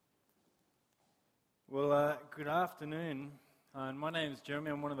Well, good afternoon. My name is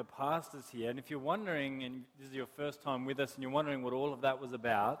Jeremy. I'm one of the pastors here. And if you're wondering, and this is your first time with us, and you're wondering what all of that was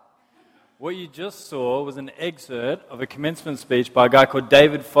about, what you just saw was an excerpt of a commencement speech by a guy called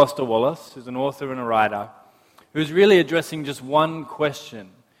David Foster Wallace, who's an author and a writer, who's really addressing just one question.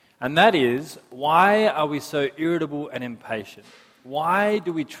 And that is, why are we so irritable and impatient? Why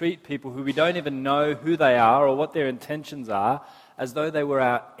do we treat people who we don't even know who they are or what their intentions are as though they were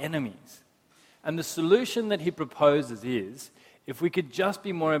our enemies? And the solution that he proposes is, if we could just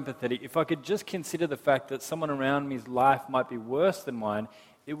be more empathetic, if I could just consider the fact that someone around me's life might be worse than mine,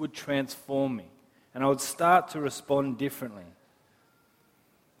 it would transform me. And I would start to respond differently.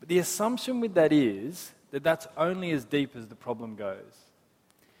 But the assumption with that is that that's only as deep as the problem goes.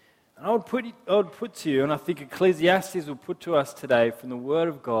 And I would put to you, and I think Ecclesiastes will put to us today from the Word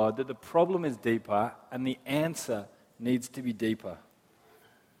of God, that the problem is deeper and the answer needs to be deeper.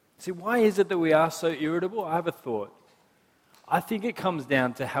 See, why is it that we are so irritable? I have a thought. I think it comes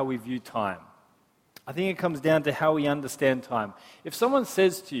down to how we view time. I think it comes down to how we understand time. If someone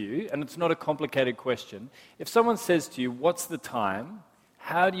says to you, and it's not a complicated question, if someone says to you, what's the time?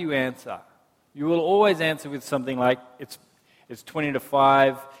 How do you answer? You will always answer with something like, it's 20 to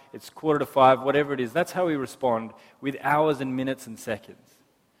 5, it's quarter to 5, whatever it is. That's how we respond with hours and minutes and seconds.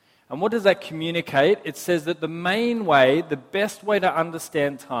 And what does that communicate? It says that the main way, the best way to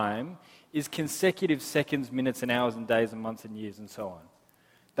understand time is consecutive seconds, minutes, and hours, and days, and months, and years, and so on.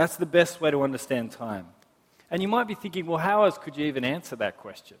 That's the best way to understand time. And you might be thinking, well, how else could you even answer that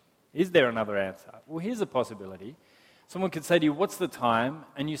question? Is there another answer? Well, here's a possibility. Someone could say to you, what's the time?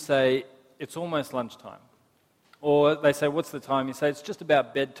 And you say, it's almost lunchtime. Or they say, what's the time? You say, it's just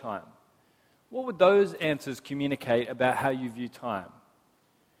about bedtime. What would those answers communicate about how you view time?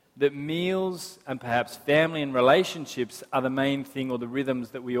 That meals and perhaps family and relationships are the main thing, or the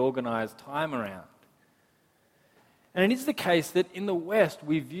rhythms that we organize time around. And it is the case that in the West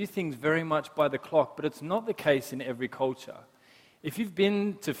we view things very much by the clock, but it's not the case in every culture. If you've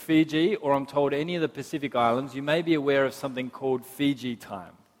been to Fiji, or I'm told any of the Pacific Islands, you may be aware of something called Fiji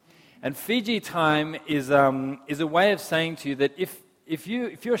time. And Fiji time is a way of saying to you that if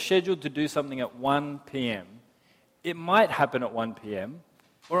you're scheduled to do something at 1 p.m., it might happen at 1 p.m.,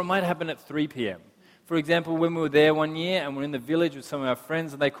 or it might happen at 3 p.m. For example, when we were there one year and we're in the village with some of our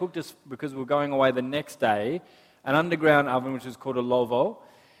friends, and they cooked us, because we were going away the next day, an underground oven which is called a lovo,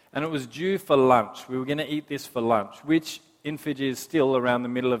 and it was due for lunch. We were going to eat this for lunch, which in Fiji is still around the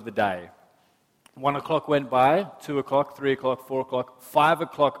middle of the day. 1 o'clock went by, 2 o'clock, 3 o'clock, 4 o'clock, 5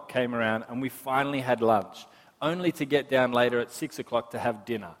 o'clock came around, and we finally had lunch, only to get down later at 6 o'clock to have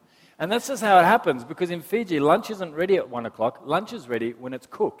dinner. And that's just how it happens, because in Fiji, lunch isn't ready at 1 o'clock. Lunch is ready when it's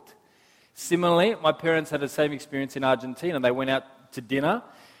cooked. Similarly, my parents had the same experience in Argentina. They went out to dinner.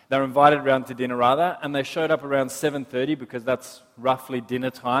 They were invited around to dinner, rather, and they showed up around 7:30, because that's roughly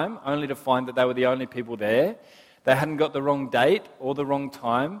dinner time, only to find that they were the only people there. They hadn't got the wrong date or the wrong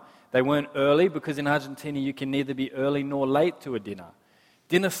time. They weren't early, because in Argentina you can neither be early nor late to a dinner.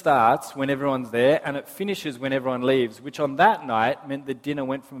 Dinner starts when everyone's there, and it finishes when everyone leaves, which on that night meant that dinner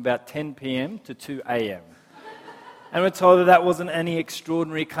went from about 10 p.m. to 2 a.m. And we're told that that wasn't any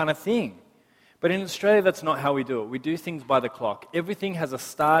extraordinary kind of thing. But in Australia, that's not how we do it. We do things by the clock. Everything has a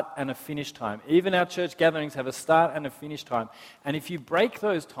start and a finish time. Even our church gatherings have a start and a finish time. And if you break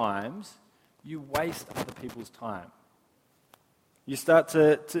those times, you waste other people's time. You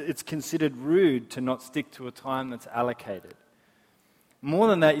it's considered rude to not stick to a time that's allocated. More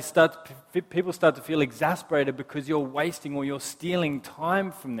than that, people start to feel exasperated because you're wasting or you're stealing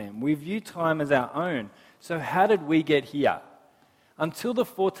time from them. We view time as our own. So how did we get here? Until the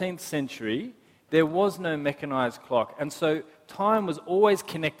 14th century, there was no mechanized clock. And so time was always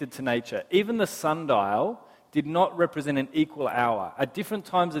connected to nature. Even the sundial did not represent an equal hour. At different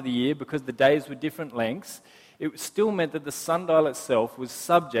times of the year, because the days were different lengths, it still meant that the sundial itself was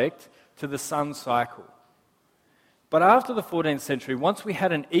subject to the sun cycle. But after the 14th century, once we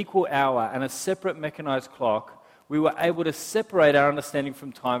had an equal hour and a separate mechanized clock, we were able to separate our understanding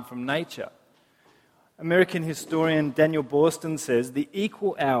from time from nature. American historian Daniel Boorstin says, the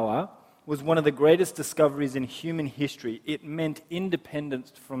equal hour was one of the greatest discoveries in human history. It meant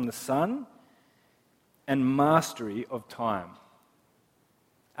independence from the sun and mastery of time.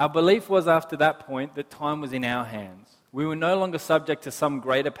 Our belief was after that point that time was in our hands. We were no longer subject to some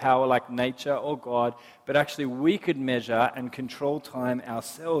greater power like nature or God, but actually we could measure and control time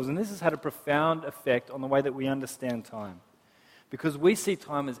ourselves. And this has had a profound effect on the way that we understand time. Because we see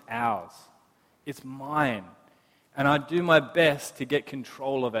time as ours. It's mine. And I do my best to get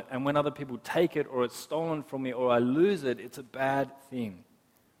control of it. And when other people take it, or it's stolen from me, or I lose it, it's a bad thing.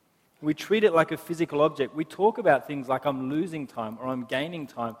 We treat it like a physical object. We talk about things like I'm losing time, or I'm gaining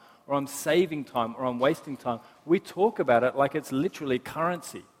time, or I'm saving time, or I'm wasting time. We talk about it like it's literally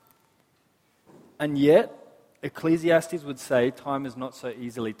currency. And yet, Ecclesiastes would say time is not so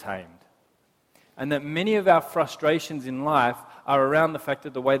easily tamed. And that many of our frustrations in life are around the fact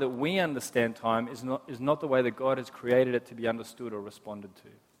that the way that we understand time is not the way that God has created it to be understood or responded to.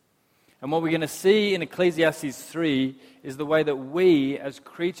 And what we're going to see in Ecclesiastes 3 is the way that we, as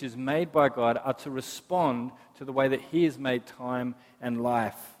creatures made by God, are to respond to the way that He has made time and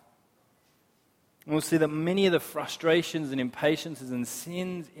life. And we'll see that many of the frustrations and impatiences and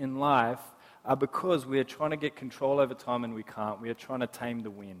sins in life are because we are trying to get control over time and we can't. We are trying to tame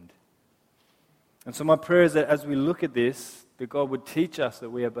the wind. And so my prayer is that as we look at this, that God would teach us that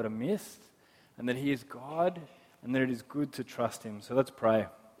we are but a mist, and that He is God, and that it is good to trust Him. So let's pray.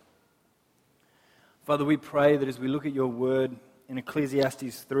 Father, we pray that as we look at your word in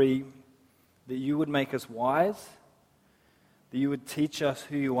Ecclesiastes 3, that you would make us wise, that you would teach us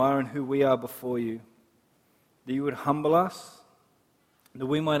who you are and who we are before you, that you would humble us, that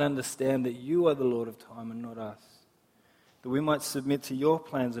we might understand that you are the Lord of time and not us, that we might submit to your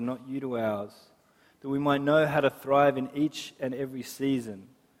plans and not you to ours, that we might know how to thrive in each and every season,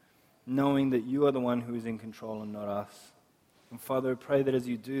 knowing that you are the one who is in control and not us. And Father, I pray that as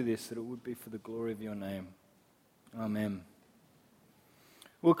you do this, that it would be for the glory of your name. Amen.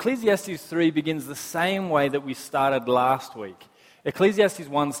 Well, Ecclesiastes 3 begins the same way that we started last week. Ecclesiastes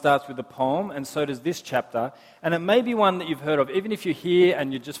 1 starts with a poem, and so does this chapter. And it may be one that you've heard of. Even if you're here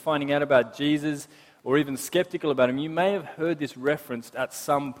and you're just finding out about Jesus, or even skeptical about him, you may have heard this referenced at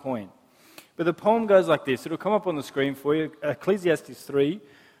some point. But the poem goes like this. It'll come up on the screen for you. Ecclesiastes 3,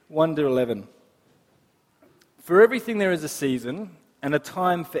 1 to 11. For everything there is a season, and a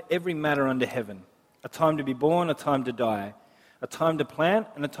time for every matter under heaven. A time to be born, a time to die. A time to plant,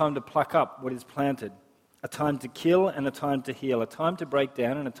 and a time to pluck up what is planted. A time to kill, and a time to heal. A time to break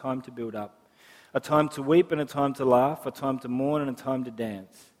down, and a time to build up. A time to weep, and a time to laugh. A time to mourn, and a time to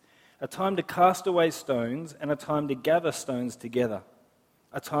dance. A time to cast away stones, and a time to gather stones together.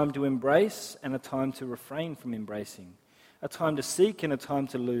 A time to embrace, and a time to refrain from embracing. A time to seek, and a time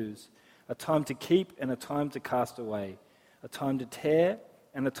to lose. A time to keep, and a time to cast away. A time to tear,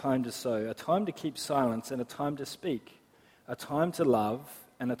 and a time to sow. A time to keep silence, and a time to speak. A time to love,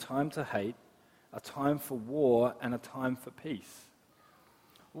 and a time to hate. A time for war, and a time for peace.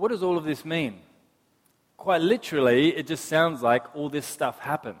 What does all of this mean? Quite literally, it just sounds like all this stuff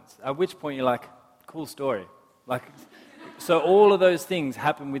happens. At which point you're like, cool story. So all of those things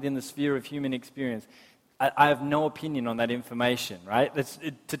happen within the sphere of human experience. I have no opinion on that information, right?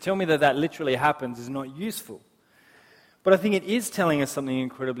 To tell me that literally happens is not useful. But I think it is telling us something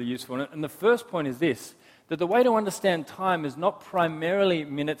incredibly useful. And the first point is this, that the way to understand time is not primarily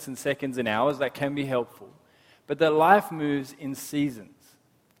minutes and seconds and hours, that can be helpful, but that life moves in seasons.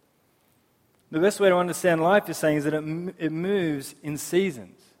 The best way to understand life, is saying, is that it moves in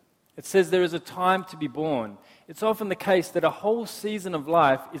seasons. It says there is a time to be born. It's often the case that a whole season of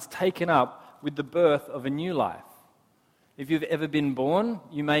life is taken up with the birth of a new life. If you've ever been born,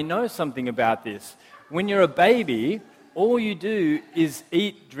 you may know something about this. When you're a baby, all you do is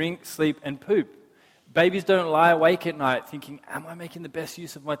eat, drink, sleep, and poop. Babies don't lie awake at night thinking, am I making the best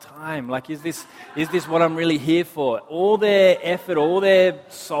use of my time? Is this what I'm really here for? All their effort, all their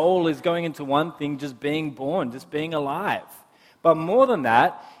soul is going into one thing, just being born, just being alive. But more than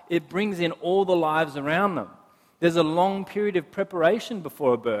that, it brings in all the lives around them. There's a long period of preparation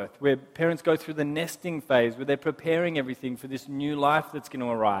before a birth where parents go through the nesting phase, where they're preparing everything for this new life that's going to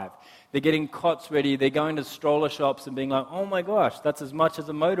arrive. They're getting cots ready. They're going to stroller shops and being like, oh my gosh, that's as much as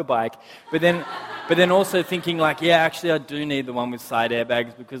a motorbike. But then also thinking like, yeah, actually I do need the one with side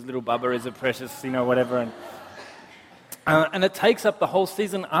airbags because little Bubba is a precious, whatever. And it takes up the whole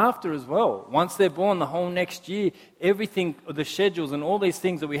season after as well. Once they're born, the whole next year, everything, the schedules and all these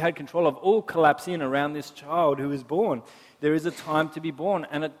things that we had control of all collapse in around this child who is born. There is a time to be born,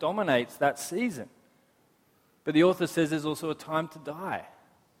 and it dominates that season. But the author says there's also a time to die.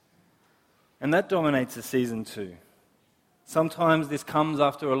 And that dominates the season too. Sometimes this comes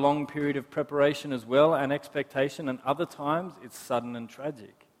after a long period of preparation as well and expectation, and other times it's sudden and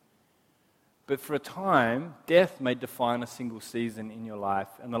tragic. But for a time, death may define a single season in your life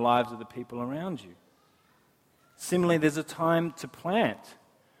and the lives of the people around you. Similarly, there's a time to plant.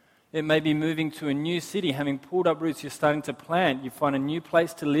 It may be moving to a new city, having pulled up roots, you're starting to plant. You find a new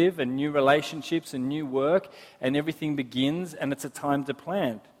place to live and new relationships and new work, and everything begins, and it's a time to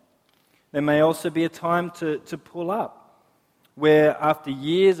plant. There may also be a time to pull up, where after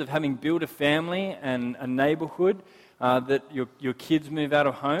years of having built a family and a neighborhood, that your kids move out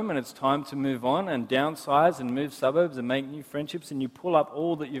of home and it's time to move on and downsize and move suburbs and make new friendships, and you pull up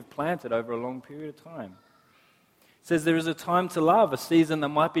all that you've planted over a long period of time. It says there is a time to love, a season that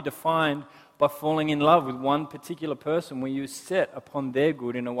might be defined by falling in love with one particular person where you set upon their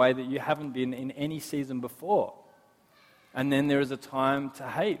good in a way that you haven't been in any season before. And then there is a time to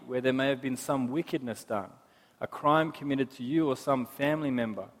hate, where there may have been some wickedness done, a crime committed to you or some family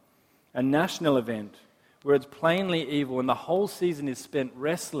member, a national event where it's plainly evil, and the whole season is spent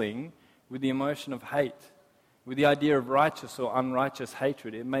wrestling with the emotion of hate, with the idea of righteous or unrighteous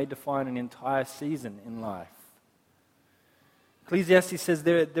hatred. It may define an entire season in life. Ecclesiastes says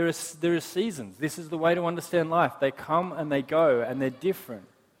there are seasons. This is the way to understand life. They come and they go, and they're different.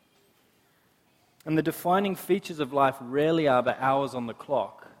 And the defining features of life rarely are the hours on the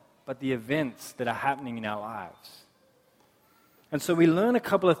clock, but the events that are happening in our lives. And so we learn a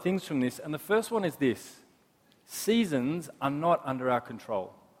couple of things from this, and the first one is this: seasons are not under our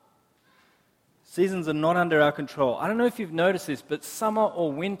control. Seasons are not under our control. I don't know if you've noticed this, but summer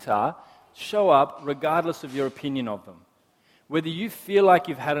or winter show up regardless of your opinion of them. Whether you feel like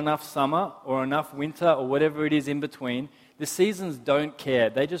you've had enough summer or enough winter or whatever it is in between, the seasons don't care.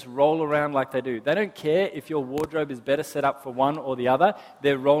 They just roll around like they do. They don't care if your wardrobe is better set up for one or the other.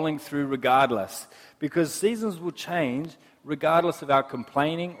 They're rolling through regardless. Because seasons will change regardless of our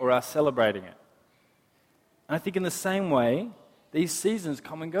complaining or our celebrating it. And I think in the same way, these seasons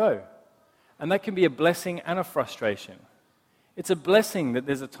come and go. And that can be a blessing and a frustration. It's a blessing that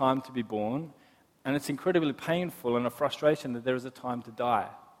there's a time to be born, and it's incredibly painful and a frustration that there is a time to die.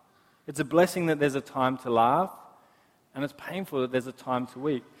 It's a blessing that there's a time to laugh, and it's painful that there's a time to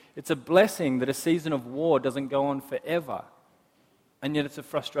weep. It's a blessing that a season of war doesn't go on forever, and yet it's a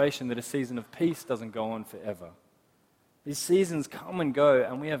frustration that a season of peace doesn't go on forever. These seasons come and go,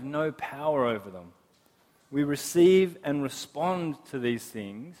 and we have no power over them. We receive and respond to these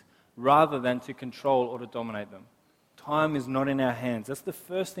things rather than to control or to dominate them. Time is not in our hands. That's the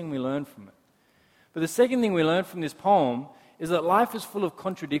first thing we learn from it. But the second thing we learn from this poem is that life is full of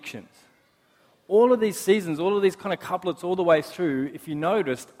contradictions. All of these seasons, all of these kind of couplets all the way through, if you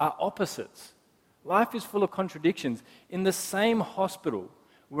noticed, are opposites. Life is full of contradictions. In the same hospital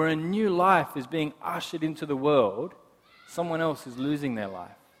where a new life is being ushered into the world, someone else is losing their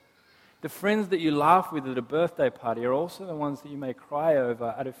life. The friends that you laugh with at a birthday party are also the ones that you may cry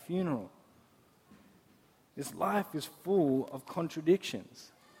over at a funeral. This life is full of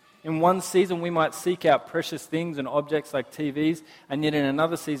contradictions. In one season, we might seek out precious things and objects like TVs, and yet in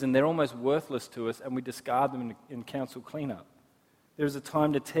another season, they're almost worthless to us, and we discard them in council cleanup. There is a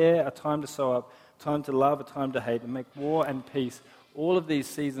time to tear, a time to sew up, a time to love, a time to hate, and make war and peace. All of these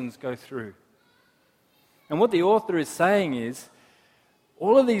seasons go through. And what the author is saying is,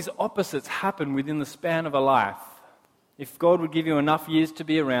 all of these opposites happen within the span of a life. If God would give you enough years to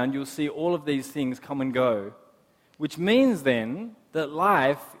be around, you'll see all of these things come and go. Which means then that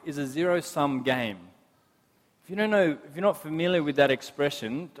life is a zero-sum game. If you're not familiar with that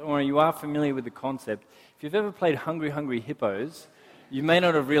expression, or you are familiar with the concept, if you've ever played Hungry Hungry Hippos, you may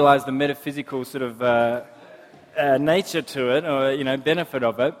not have realized the metaphysical sort of nature to it, or benefit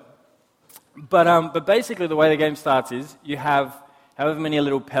of it. But basically the way the game starts is you have however many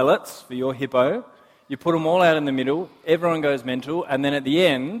little pellets for your hippo, you put them all out in the middle, everyone goes mental, and then at the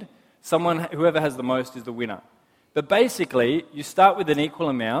end, whoever has the most is the winner. But basically, you start with an equal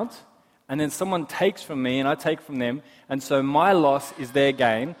amount, and then someone takes from me and I take from them, and so my loss is their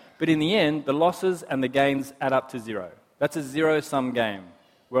gain. But in the end, the losses and the gains add up to zero. That's a zero-sum game,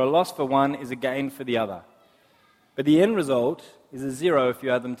 where a loss for one is a gain for the other. But the end result is a zero if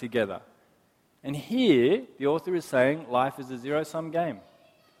you add them together. And here, the author is saying life is a zero-sum game.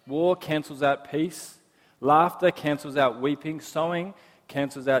 War cancels out peace. Laughter cancels out weeping. Sowing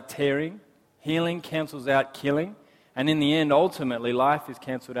cancels out tearing. Healing cancels out killing. And in the end, ultimately, life is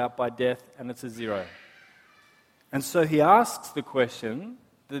cancelled out by death, and it's a zero. And so he asks the question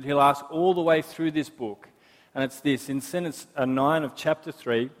that he'll ask all the way through this book, and it's this. In sentence 9 of chapter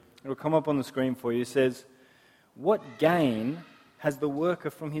 3, it'll come up on the screen for you, it says, "What gain has the worker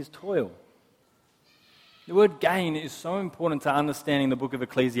from his toil?" The word gain is so important to understanding the book of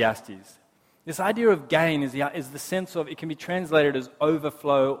Ecclesiastes. This idea of gain is the sense of, it can be translated as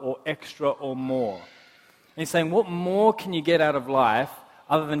overflow or extra or more. And he's saying, what more can you get out of life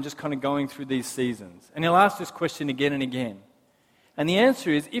other than just kind of going through these seasons? And he'll ask this question again and again. And the answer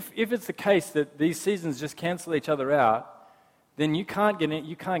is, if it's the case that these seasons just cancel each other out, then you can't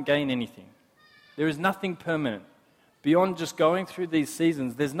gain anything. There is nothing permanent. Beyond just going through these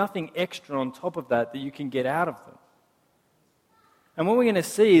seasons, there's nothing extra on top of that you can get out of them. And what we're going to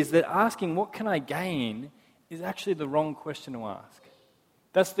see is that asking, what can I gain, is actually the wrong question to ask.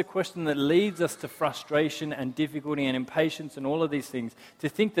 That's the question that leads us to frustration and difficulty and impatience and all of these things. To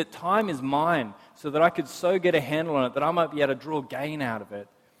think that time is mine so that I could so get a handle on it that I might be able to draw gain out of it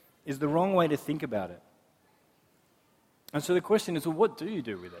is the wrong way to think about it. And so the question is, well, what do you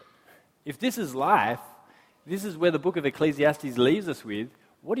do with it? If this is life, this is where the book of Ecclesiastes leaves us with,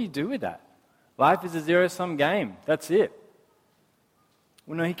 what do you do with that? Life is a zero-sum game. That's it.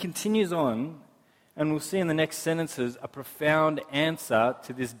 Well, no, he continues on, and we'll see in the next sentences a profound answer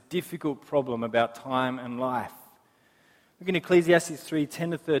to this difficult problem about time and life. Look in Ecclesiastes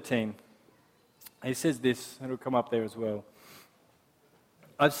 3:10-13. He says this, and it'll come up there as well.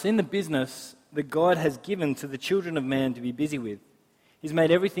 I've seen the business that God has given to the children of man to be busy with. He's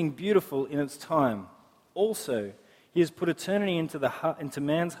made everything beautiful in its time. Also, he has put eternity into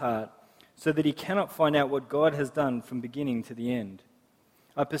man's heart so that he cannot find out what God has done from beginning to the end.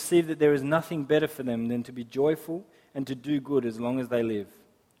 I perceive that there is nothing better for them than to be joyful and to do good as long as they live.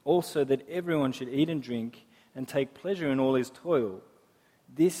 Also, that everyone should eat and drink and take pleasure in all his toil.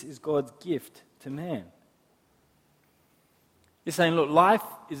 This is God's gift to man. You're saying, look, life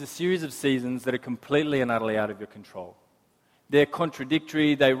is a series of seasons that are completely and utterly out of your control. They're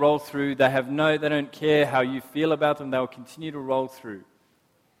contradictory, they roll through, they don't care how you feel about them, they'll continue to roll through.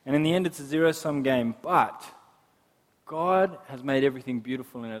 And in the end, it's a zero-sum game, but God has made everything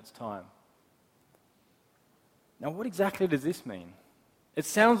beautiful in its time. Now, what exactly does this mean? It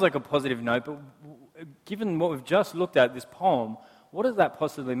sounds like a positive note, but given what we've just looked at, this poem, what does that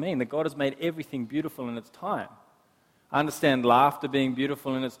possibly mean? That God has made everything beautiful in its time? I understand laughter being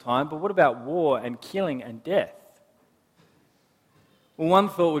beautiful in its time, but what about war and killing and death? Well, one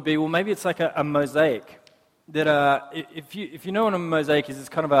thought would be, well, maybe it's like a mosaic. That if you know what a mosaic is, it's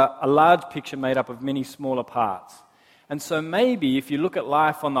kind of a large picture made up of many smaller parts. And so maybe if you look at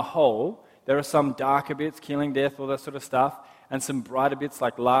life on the whole, there are some darker bits, killing, death, all that sort of stuff, and some brighter bits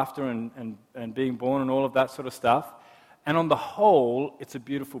like laughter and being born and all of that sort of stuff. And on the whole, it's a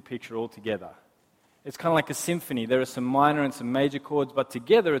beautiful picture altogether. It's kind of like a symphony. There are some minor and some major chords, but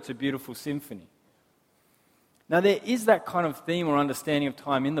together it's a beautiful symphony. Now, there is that kind of theme or understanding of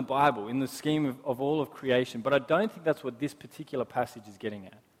time in the Bible, in the scheme of all of creation, but I don't think that's what this particular passage is getting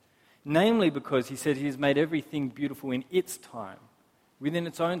at. Namely because he said he has made everything beautiful in its time, within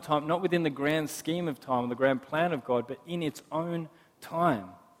its own time, not within the grand scheme of time, the grand plan of God, but in its own time.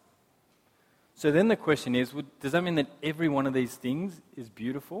 So then the question is, does that mean that every one of these things is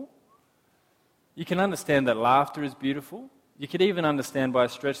beautiful? You can understand that laughter is beautiful. You could even understand by a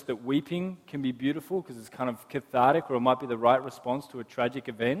stretch that weeping can be beautiful because it's kind of cathartic, or it might be the right response to a tragic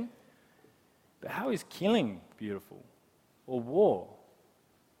event. But how is killing beautiful? Or war?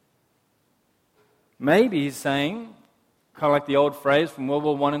 Maybe he's saying, kind of like the old phrase from World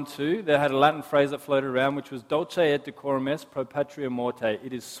War I and II, they had a Latin phrase that floated around, which was dulce et decorum est pro patria morte.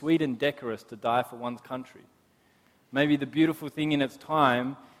 It is sweet and decorous to die for one's country. Maybe the beautiful thing in its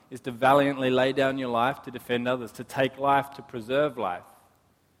time is to valiantly lay down your life to defend others, to take life, to preserve life.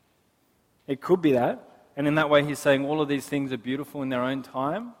 It could be that, and in that way he's saying all of these things are beautiful in their own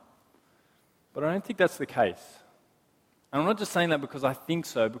time, but I don't think that's the case. And I'm not just saying that because I think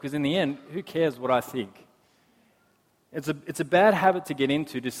so, because in the end, who cares what I think? It's a bad habit to get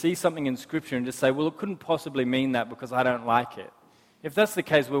into, to see something in Scripture and just say, well, it couldn't possibly mean that because I don't like it. If that's the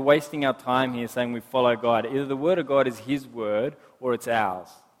case, we're wasting our time here saying we follow God. Either the Word of God is His Word or it's ours.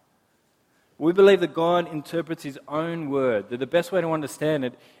 We believe that God interprets His own Word, that the best way to understand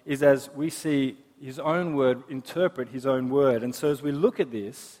it is as we see His own Word interpret His own Word. And so as we look at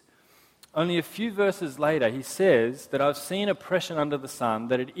this, only a few verses later, He says that I've seen oppression under the sun,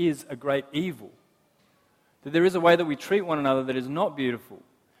 that it is a great evil. That there is a way that we treat one another that is not beautiful.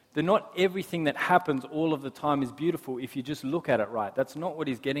 That not everything that happens all of the time is beautiful if you just look at it right. That's not what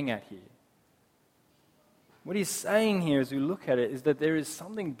He's getting at here. What He's saying here as we look at it is that there is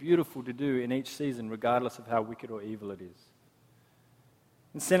something beautiful to do in each season, regardless of how wicked or evil it is.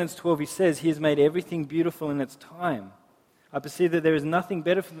 In sentence 12, He says, He has made everything beautiful in its time. I perceive that there is nothing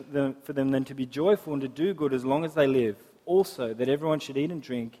better for them than to be joyful and to do good as long as they live. Also, that everyone should eat and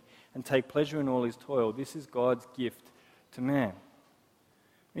drink and take pleasure in all his toil. This is God's gift to man.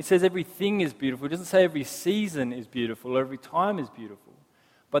 He says everything is beautiful. He doesn't say every season is beautiful or every time is beautiful.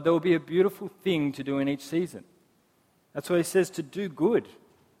 But there will be a beautiful thing to do in each season. That's why He says to do good,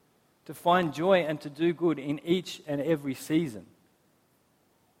 to find joy and to do good in each and every season.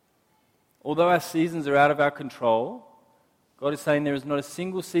 Although our seasons are out of our control, God is saying there is not a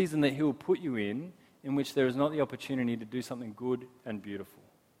single season that He will put you in which there is not the opportunity to do something good and beautiful.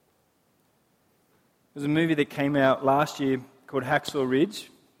 There's a movie that came out last year called Hacksaw Ridge.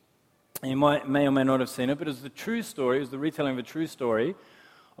 You may or may not have seen it, but it was the true story, it was the retelling of a true story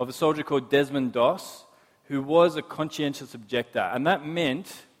of a soldier called Desmond Doss, who was a conscientious objector. And that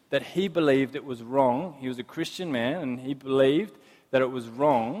meant that he believed it was wrong. He was a Christian man, and he believed that it was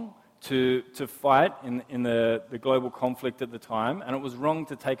wrong to fight in the global conflict at the time, and it was wrong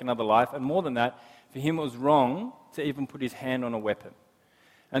to take another life. And more than that, for him it was wrong to even put his hand on a weapon.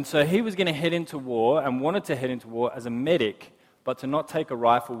 And so he was going to head into war and wanted to head into war as a medic, but to not take a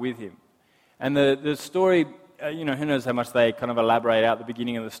rifle with him. And the story, who knows how much they kind of elaborate out the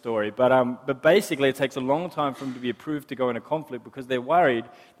beginning of the story. But basically it takes a long time for him to be approved to go into conflict because they're worried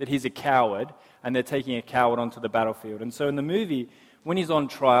that he's a coward and they're taking a coward onto the battlefield. And so in the movie, when he's on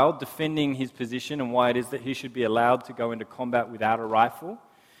trial, defending his position and why it is that he should be allowed to go into combat without a rifle,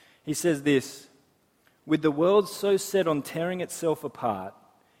 he says this: "With the world so set on tearing itself apart,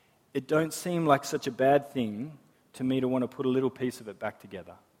 it don't seem like such a bad thing to me to want to put a little piece of it back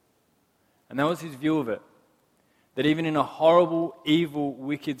together." And that was his view of it. That even in a horrible, evil,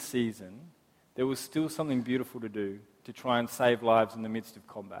 wicked season, there was still something beautiful to do to try and save lives in the midst of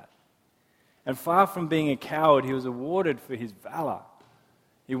combat. And far from being a coward, he was awarded for his valor.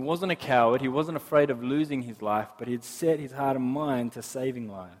 He wasn't a coward, he wasn't afraid of losing his life, but he had set his heart and mind to saving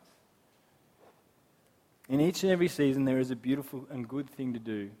lives. In each and every season, there is a beautiful and good thing to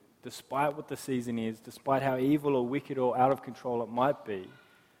do, despite what the season is, despite how evil or wicked or out of control it might be.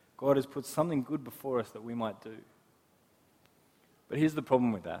 God has put something good before us that we might do. But here's the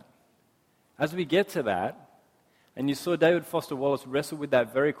problem with that. As we get to that, and you saw David Foster Wallace wrestle with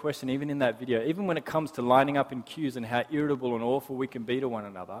that very question even in that video, even when it comes to lining up in queues and how irritable and awful we can be to one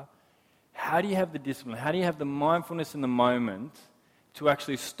another, how do you have the discipline, how do you have the mindfulness in the moment to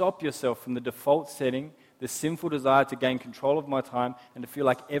actually stop yourself from the default setting, the sinful desire to gain control of my time and to feel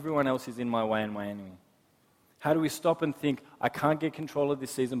like everyone else is in my way and my enemy? How do we stop and think, I can't get control of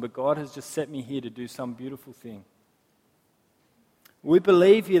this season, but God has just set me here to do some beautiful thing? We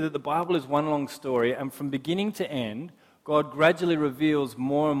believe here that the Bible is one long story, and from beginning to end, God gradually reveals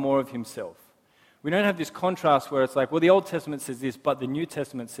more and more of himself. We don't have this contrast where it's like, well, the Old Testament says this, but the New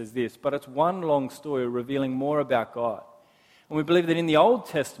Testament says this, but it's one long story revealing more about God. And we believe that in the Old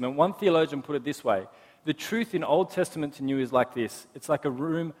Testament, one theologian put it this way: the truth in Old Testament to New is like this. It's like a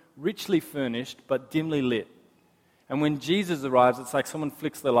room richly furnished but dimly lit. And when Jesus arrives, it's like someone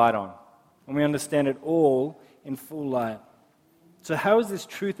flicks the light on. And we understand it all in full light. So how is this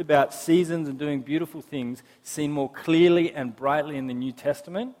truth about seasons and doing beautiful things seen more clearly and brightly in the New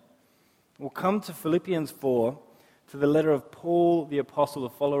Testament? We'll come to Philippians 4, to the letter of Paul the Apostle, the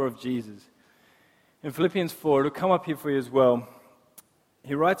follower of Jesus. In Philippians 4, it'll come up here for you as well.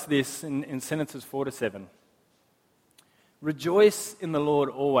 He writes this in sentences 4 to 7. "Rejoice in the Lord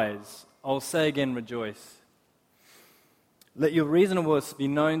always." I'll say again, rejoice. "Let your reasonableness be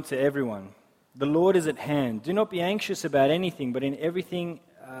known to everyone. The Lord is at hand. Do not be anxious about anything, but in everything,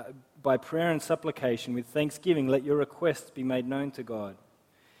 by prayer and supplication, with thanksgiving, let your requests be made known to God.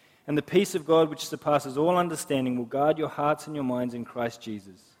 And the peace of God, which surpasses all understanding, will guard your hearts and your minds in Christ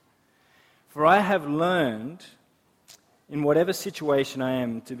Jesus. For I have learned, in whatever situation I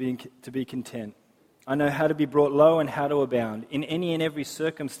am, to be content. I know how to be brought low and how to abound. In any and every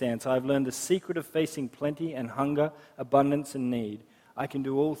circumstance, I have learned the secret of facing plenty and hunger, abundance and need. I can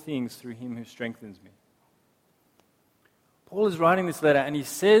do all things through him who strengthens me." Paul is writing this letter and he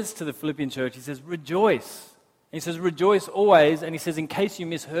says to the Philippian church, he says, rejoice. And he says, rejoice always. And he says, in case you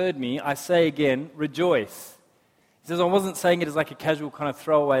misheard me, I say again, rejoice. He says, I wasn't saying it as like a casual kind of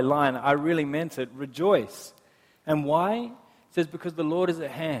throwaway line. I really meant it. Rejoice. And why? He says, because the Lord is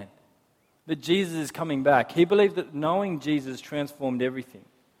at hand. That Jesus is coming back. He believed that knowing Jesus transformed everything.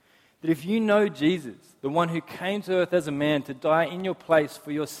 That if you know Jesus, the one who came to earth as a man to die in your place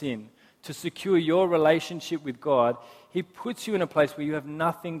for your sin, to secure your relationship with God, he puts you in a place where you have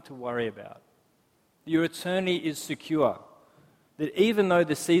nothing to worry about. Your eternity is secure. That even though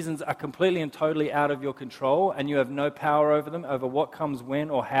the seasons are completely and totally out of your control and you have no power over them, over what comes when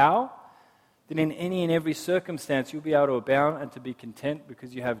or how, that in any and every circumstance you'll be able to abound and to be content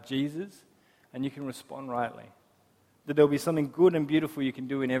because you have Jesus and you can respond rightly. That there'll be something good and beautiful you can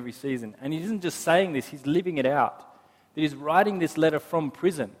do in every season. And he isn't just saying this, he's living it out. That he's writing this letter from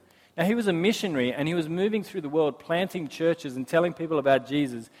prison. Now, he was a missionary and he was moving through the world planting churches and telling people about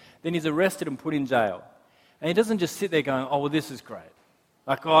Jesus. Then he's arrested and put in jail. And he doesn't just sit there going, oh, well, this is great.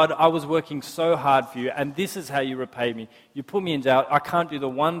 Like, God, I was working so hard for you and this is how you repay me. You put me in jail. I can't do the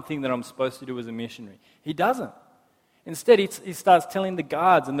one thing that I'm supposed to do as a missionary. He doesn't. Instead, he starts telling the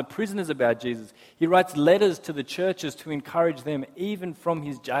guards and the prisoners about Jesus. He writes letters to the churches to encourage them even from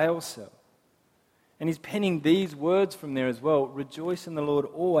his jail cell. And he's penning these words from there as well. Rejoice in the Lord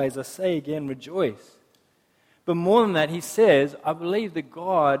always. I say again, rejoice. But more than that, he says, I believe that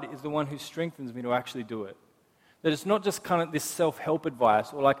God is the one who strengthens me to actually do it. That it's not just kind of this self-help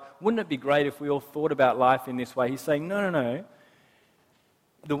advice or like, wouldn't it be great if we all thought about life in this way? He's saying, no.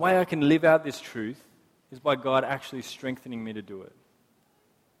 The way I can live out this truth is by God actually strengthening me to do it.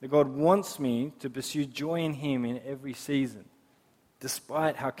 That God wants me to pursue joy in Him in every season,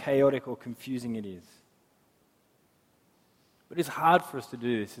 despite how chaotic or confusing it is. But it's hard for us to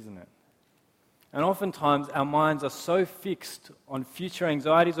do this, isn't it? And oftentimes our minds are so fixed on future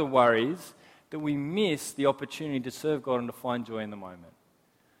anxieties or worries that we miss the opportunity to serve God and to find joy in the moment.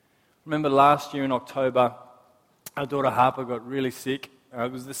 Remember last year in October, our daughter Harper got really sick.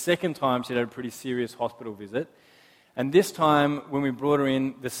 It was the second time she'd had a pretty serious hospital visit. And this time, when we brought her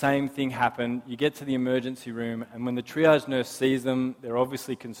in, the same thing happened. You get to the emergency room, and when the triage nurse sees them, they're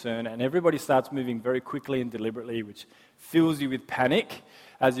obviously concerned, and everybody starts moving very quickly and deliberately, which fills you with panic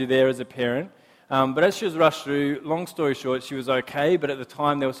as you're there as a parent. But as she was rushed through, long story short, she was okay, but at the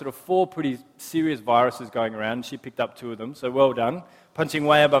time there were sort of 4 pretty serious viruses going around, and she picked up 2 of them, so well done. Punching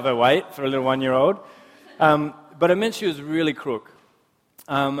way above her weight for a little 1-year-old. But it meant she was really crook.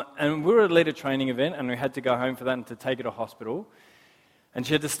 And we were at a leader training event, and we had to go home for that and to take her to hospital. And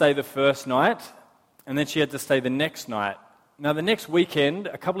she had to stay the first night, and then she had to stay the next night. Now, the next weekend,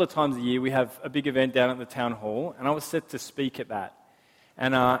 a couple of times a year, we have a big event down at the town hall, and I was set to speak at that.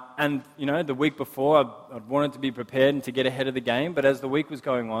 And you know, the week before, I'd wanted to be prepared and to get ahead of the game, but as the week was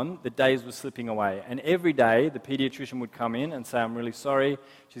going on, the days were slipping away. And every day, the pediatrician would come in and say, I'm really sorry,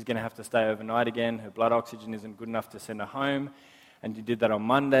 she's going to have to stay overnight again, her blood oxygen isn't good enough to send her home. And you did that on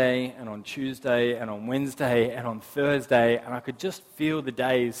Monday, and on Tuesday, and on Wednesday, and on Thursday, and I could just feel the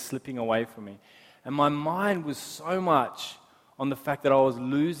days slipping away from me. And my mind was so much on the fact that I was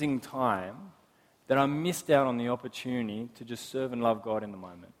losing time that I missed out on the opportunity to just serve and love God in the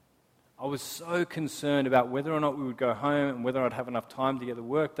moment. I was so concerned about whether or not we would go home and whether I'd have enough time to get the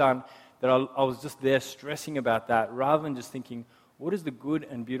work done that I was just there stressing about that rather than just thinking, what is the good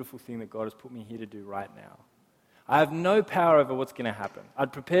and beautiful thing that God has put me here to do right now? I have no power over what's going to happen.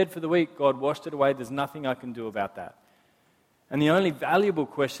 I'd prepared for the week, God washed it away, there's nothing I can do about that. And the only valuable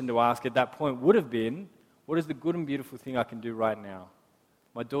question to ask at that point would have been, what is the good and beautiful thing I can do right now?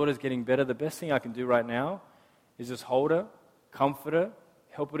 My daughter's getting better, the best thing I can do right now is just hold her, comfort her,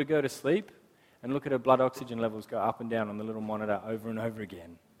 help her to go to sleep, and look at her blood oxygen levels go up and down on the little monitor over and over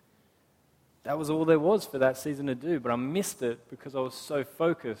again. That was all there was for that season to do, but I missed it because I was so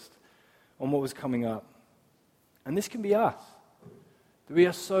focused on what was coming up. And this can be us. That we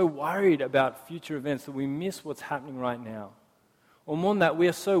are so worried about future events that we miss what's happening right now. Or more than that, we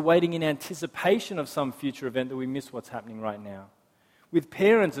are so waiting in anticipation of some future event that we miss what's happening right now. With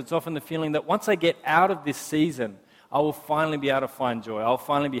parents, it's often the feeling that once I get out of this season, I will finally be able to find joy. I'll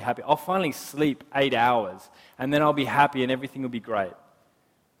finally be happy. I'll finally sleep 8 hours, and then I'll be happy and everything will be great.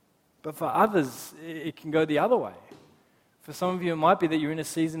 But for others, it can go the other way. For some of you, it might be that you're in a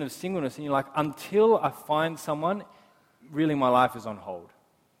season of singleness and you're like, until I find someone, really my life is on hold.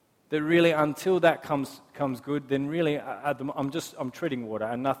 That really, until that comes good, then really I'm treading water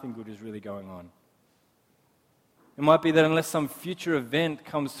and nothing good is really going on. It might be that unless some future event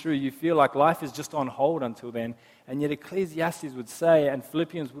comes through, you feel like life is just on hold until then. And yet Ecclesiastes would say, and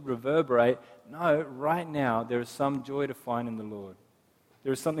Philippians would reverberate, no, right now there is some joy to find in the Lord.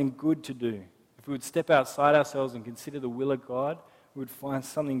 There is something good to do. If we would step outside ourselves and consider the will of God, we would find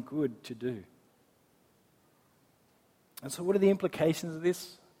something good to do. And so what are the implications of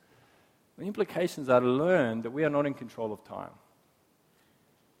this? The implications are to learn that we are not in control of time.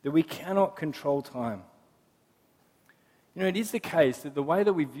 That we cannot control time. You know, it is the case that the way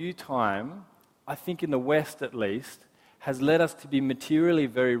that we view time, I think in the West at least, has led us to be materially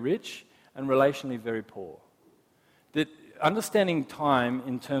very rich and relationally very poor. That understanding time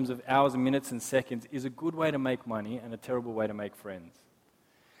in terms of hours and minutes and seconds is a good way to make money and a terrible way to make friends.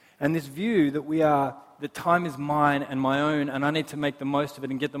 And this view that time is mine and my own and I need to make the most of it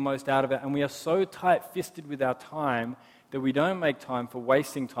and get the most out of it, and we are so tight-fisted with our time that we don't make time for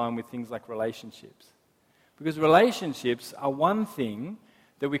wasting time with things like relationships. Because relationships are one thing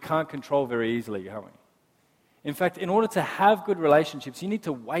that we can't control very easily, can't we? In fact, in order to have good relationships, you need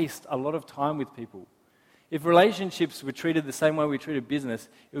to waste a lot of time with people. If relationships were treated the same way we treated business,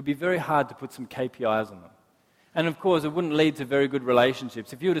 it would be very hard to put some KPIs on them. And of course, it wouldn't lead to very good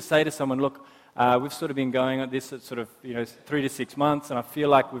relationships. If you were to say to someone, look, we've sort of been going at this at sort of 3 to 6 months, and I feel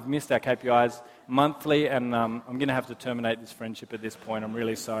like we've missed our KPIs monthly, and I'm going to have to terminate this friendship at this point. I'm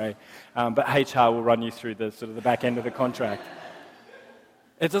really sorry. But HR will run you through the back end of the contract.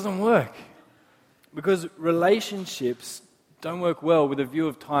 It doesn't work. Because relationships don't work well with a view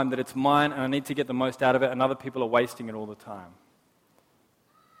of time that it's mine and I need to get the most out of it and other people are wasting it all the time.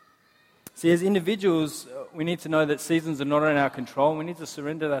 See, as individuals, we need to know that seasons are not in our control, and we need to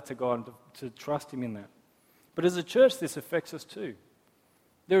surrender that to God and to trust Him in that. But as a church, this affects us too.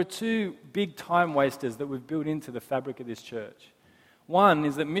 There are two big time wasters that we've built into the fabric of this church. One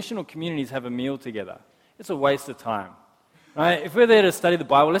is that missional communities have a meal together. It's a waste of time. Right? If we're there to study the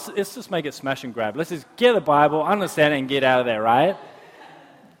Bible, let's just make it smash and grab. Let's just get the Bible, understand it, and get out of there, right?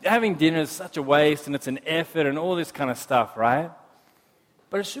 Having dinner is such a waste, and it's an effort, and all this kind of stuff, right?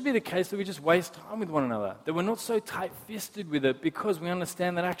 But it should be the case that we just waste time with one another, that we're not so tight-fisted with it because we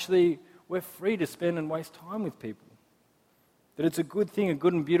understand that actually we're free to spend and waste time with people. That it's a good thing, a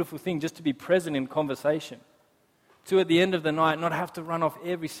good and beautiful thing just to be present in conversation. To, at the end of the night, not have to run off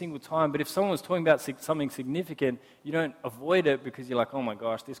every single time. But if someone was talking about something significant, you don't avoid it because you're like, oh my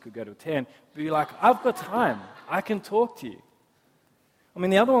gosh, this could go to 10. But you're like, I've got time. I can talk to you. I mean,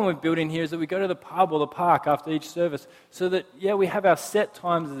 the other one we've built in here is that we go to the pub or the park after each service so that, yeah, we have our set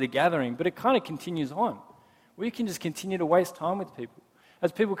times as a gathering, but it kind of continues on. We can just continue to waste time with people.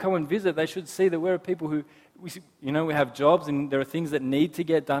 As people come and visit, they should see that we're people who, we have jobs and there are things that need to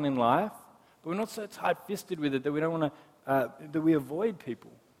get done in life, but we're not so tight-fisted with it that we don't want to, that we avoid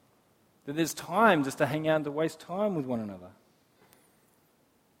people. That there's time just to hang out and to waste time with one another.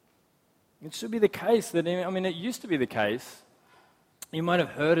 It should be the case that, it used to be the case. You might have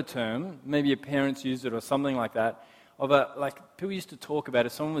heard a term, maybe your parents used it or something like that, people used to talk about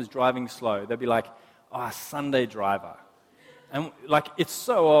if someone was driving slow, they'd be like, a Sunday driver. And it's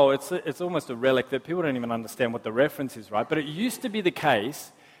so old, it's almost a relic that people don't even understand what the reference is, right? But it used to be the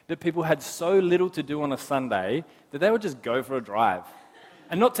case that people had so little to do on a Sunday that they would just go for a drive.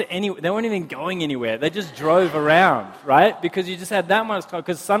 And they weren't even going anywhere. They just drove around, right? Because you just had that much time.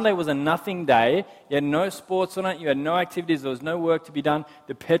 Because Sunday was a nothing day. You had no sports on it. You had no activities. There was no work to be done.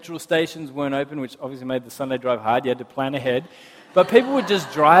 The petrol stations weren't open, which obviously made the Sunday drive hard. You had to plan ahead. But people would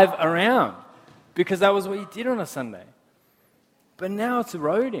just drive around because that was what you did on a Sunday. But now it's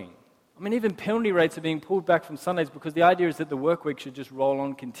eroding. Even penalty rates are being pulled back from Sundays because the idea is that the work week should just roll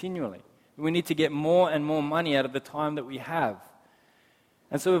on continually. We need to get more and more money out of the time that we have.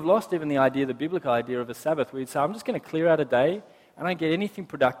 And so we've lost even the biblical idea of a Sabbath, where you'd say, I'm just going to clear out a day and I don't get anything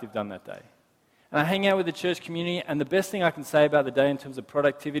productive done that day. And I hang out with the church community, and the best thing I can say about the day in terms of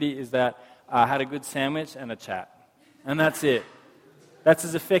productivity is that I had a good sandwich and a chat. And that's it. That's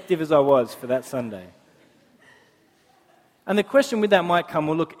as effective as I was for that Sunday. And the question with that might come,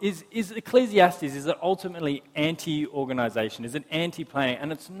 well, look, is Ecclesiastes, is it ultimately anti-organization? Is it anti-planning?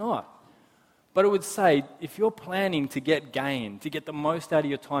 And it's not. But it would say, if you're planning to get gain, to get the most out of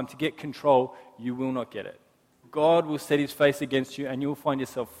your time, to get control, you will not get it. God will set His face against you and you'll find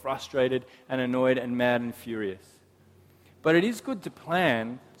yourself frustrated and annoyed and mad and furious. But it is good to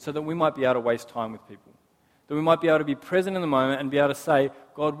plan so that we might be able to waste time with people. That we might be able to be present in the moment and be able to say,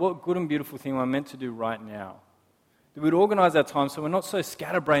 God, what good and beautiful thing am I meant to do right now? That we'd organize our time so we're not so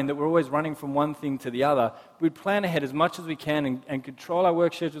scatterbrained that we're always running from one thing to the other. We'd plan ahead as much as we can and control our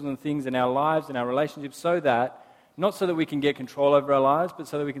work schedules and things in our lives and our relationships not so that we can get control over our lives, but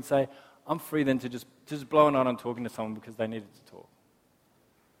so that we can say, I'm free then to just blow a night on talking to someone because they needed to talk.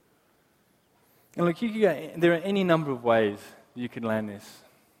 And look, there are any number of ways you could land this.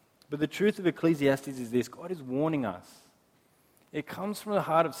 But the truth of Ecclesiastes is this: God is warning us. It comes from the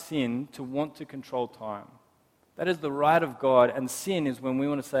heart of sin to want to control time. That is the right of God, and sin is when we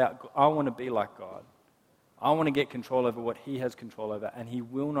want to say, I want to be like God. I want to get control over what He has control over, and He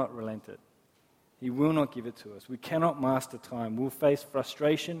will not relent it. He will not give it to us. We cannot master time. We'll face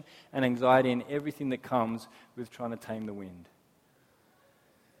frustration and anxiety and everything that comes with trying to tame the wind.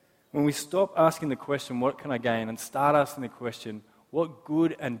 When we stop asking the question, what can I gain, and start asking the question, what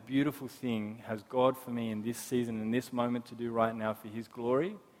good and beautiful thing has God for me in this season, in this moment to do right now for His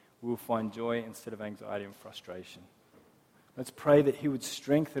glory, we will find joy instead of anxiety and frustration. Let's pray that He would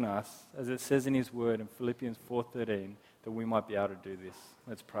strengthen us, as it says in His word in Philippians 4:13, that we might be able to do this.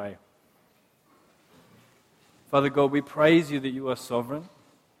 Let's pray. Father God, we praise You that You are sovereign,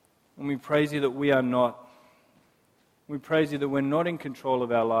 and we praise You that we are not. We praise You that we're not in control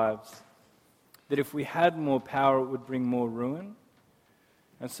of our lives, that if we had more power, it would bring more ruin.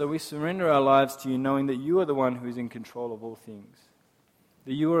 And so we surrender our lives to You, knowing that You are the one who is in control of all things,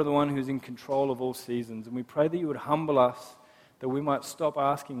 that You are the one who is in control of all seasons. And we pray that You would humble us, that we might stop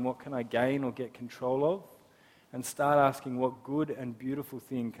asking, what can I gain or get control of, and start asking, what good and beautiful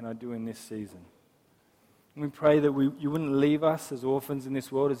thing can I do in this season? And we pray that You wouldn't leave us as orphans in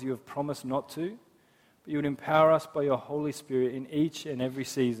this world as You have promised not to, but You would empower us by Your Holy Spirit in each and every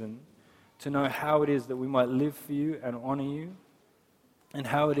season to know how it is that we might live for you and honor you, and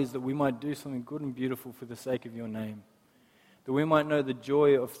how it is that we might do something good and beautiful for the sake of your name. That we might know the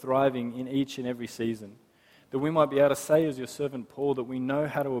joy of thriving in each and every season. That we might be able to say as your servant Paul that we know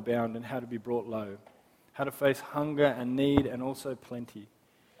how to abound and how to be brought low. How to face hunger and need and also plenty.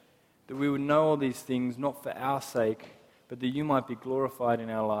 That we would know all these things not for our sake, but that you might be glorified in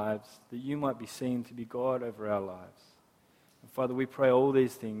our lives. That you might be seen to be God over our lives. And Father, we pray all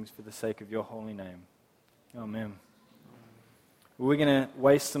these things for the sake of your holy name. Amen. We're going to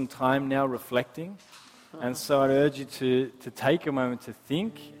waste some time now reflecting. And so I'd urge you to take a moment to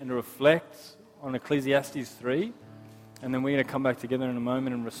think and to reflect on Ecclesiastes 3. And then we're going to come back together in a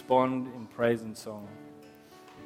moment and respond in praise and song.